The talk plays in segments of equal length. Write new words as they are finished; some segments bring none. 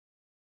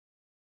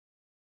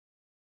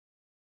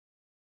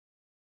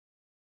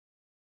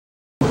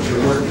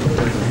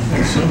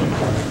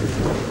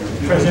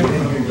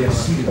get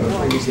seated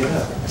before you get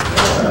up.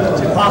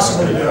 It's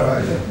impossible to do.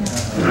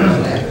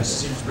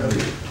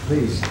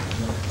 Please.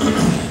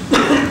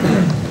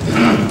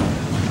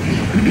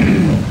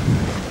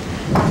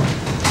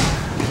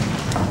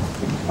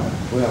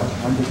 Well,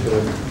 I'm just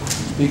going to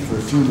speak for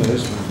a few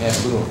minutes and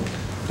have a little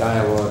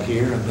dialogue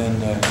here, and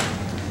then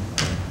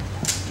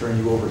turn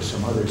you over to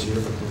some others here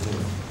because they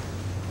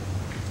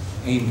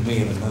aimed me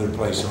in another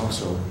place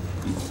also.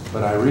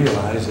 But I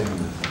realize, and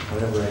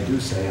whatever I do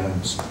say,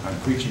 I'm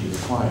preaching to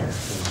the choir,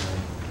 because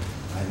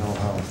I know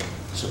how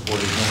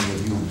supportive many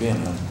of you have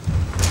been on a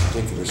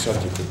particular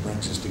subject that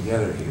brings us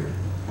together here.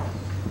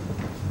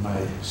 In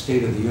my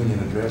State of the Union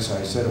address,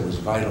 I said it was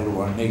vital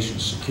to our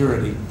nation's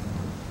security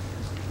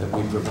that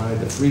we provide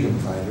the freedom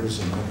fighters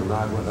in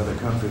Nicaragua and other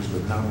countries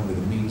with not only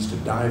the means to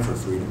die for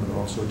freedom, but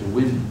also to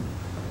win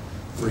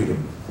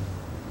freedom.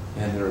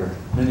 And there are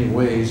many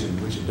ways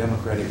in which a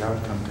democratic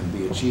outcome can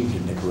be achieved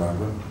in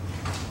Nicaragua.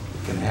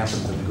 It can happen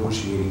at the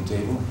negotiating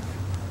table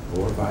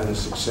or by the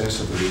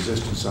success of the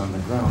resistance on the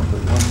ground.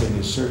 But one thing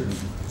is certain,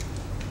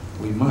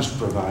 we must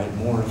provide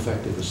more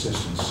effective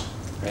assistance,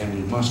 and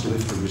we must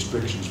lift the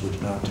restrictions which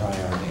now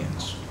tie our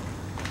hands.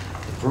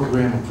 The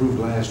program approved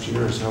last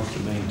year has helped to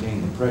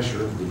maintain the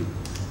pressure of the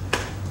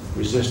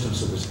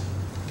resistance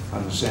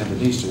on the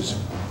Sandinistas,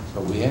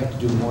 but we have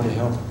to do more to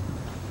help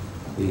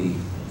the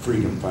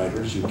freedom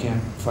fighters. You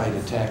can't fight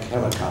attack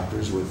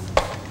helicopters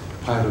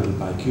piloted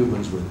by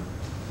Cubans with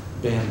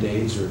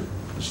Band-Aids or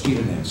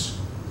mosquito nets.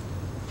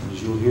 And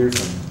as you'll hear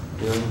from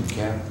Bill and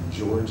Cap and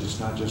George, it's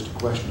not just a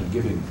question of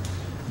giving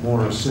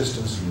more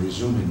assistance and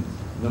resuming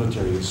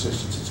military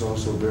assistance. It's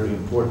also very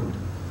important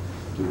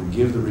to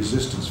give the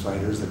resistance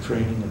fighters the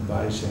training,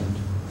 advice, and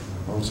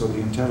also the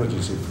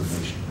intelligence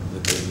information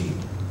that they need.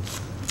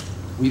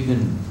 We've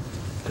been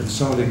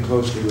consulting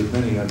closely with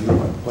many of you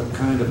about what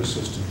kind of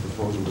assistance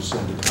proposal to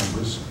send to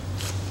Congress.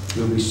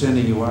 We'll be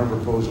sending you our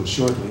proposal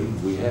shortly.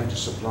 We have to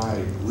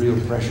supply real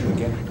pressure to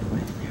get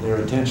their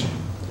attention.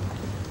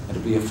 And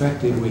to be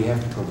effective, we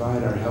have to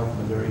provide our help in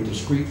a very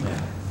discreet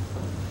manner.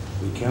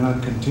 We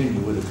cannot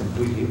continue with a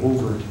completely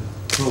overt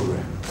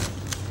program.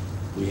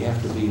 We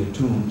have to be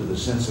attuned to the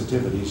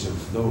sensitivities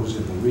of those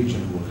in the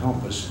region who will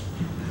help us,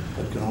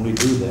 but can only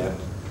do that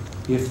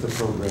if the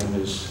program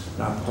is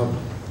not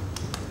public.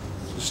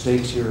 The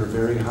stakes here are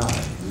very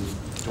high. We've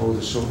told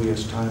the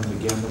Soviets time and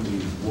again that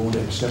we won't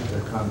accept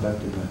their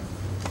conduct in the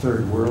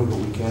third world, but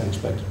we can't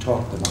expect to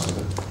talk them out of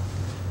it.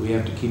 We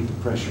have to keep the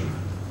pressure on.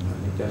 And I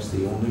think that's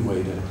the only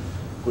way to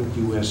put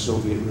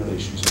U.S.-Soviet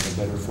relations on a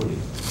better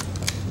footing.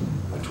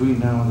 Between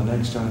now and the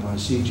next time I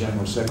see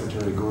General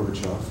Secretary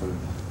Gorbachev,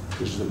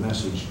 this is the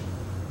message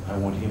I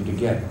want him to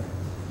get.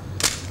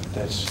 But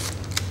that's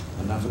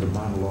enough of the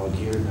monologue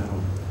here. Now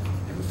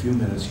I have a few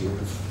minutes here.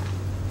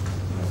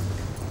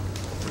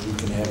 We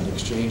can have an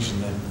exchange,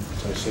 and then,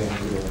 as I say, I'm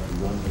going to have to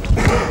run, but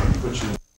I'll put you